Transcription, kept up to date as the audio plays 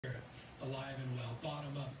alive and well.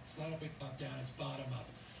 Bottom up. It's not a big top down. It's bottom up.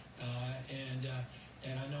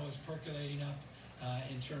 And I know it's percolating up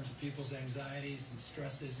in terms of people's anxieties and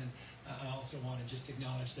stresses, and I also want to just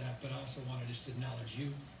acknowledge that, but I also want to just acknowledge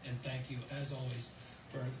you and thank you, as always,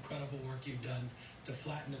 for the incredible work you've done to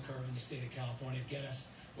flatten the curve in the state of California, get us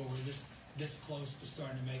where we're this close to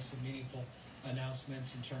starting to make some meaningful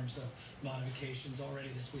announcements in terms of modifications. Already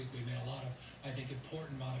this week we made a lot of, I think,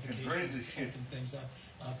 important modifications, open things up,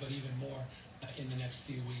 but even more in the next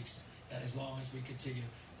few weeks, as long as we continue to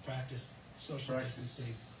practice social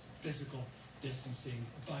distancing, physical distancing,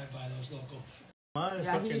 abide by those local.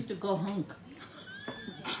 Yeah, he used to go honk.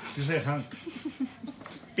 You say honk.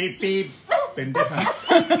 Beep beep. Pendeja.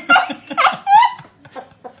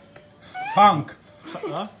 Honk.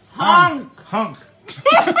 Huh? Honk. Honk.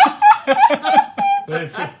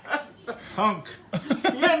 Honk.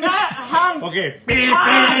 You're not honk. Okay. Beep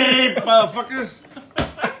beep, motherfuckers.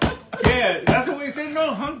 Yeah, that's what we say.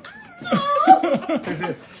 No honk. I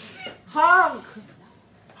said Honk.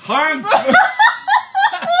 honk.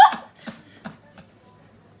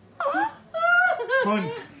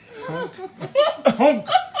 Honk. Honk. Honk.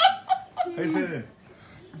 I said it.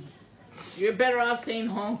 You're better off saying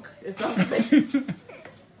honk. It's something.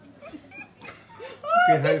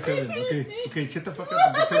 Okay, how you say it? Okay, shut the fuck up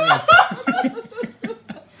and tell me.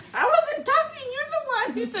 I wasn't talking. You're the one.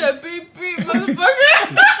 He said beep beep, motherfucker.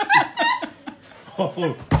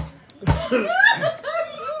 Oh.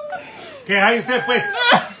 Okay, how you say it, pues? I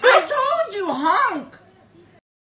told you honk.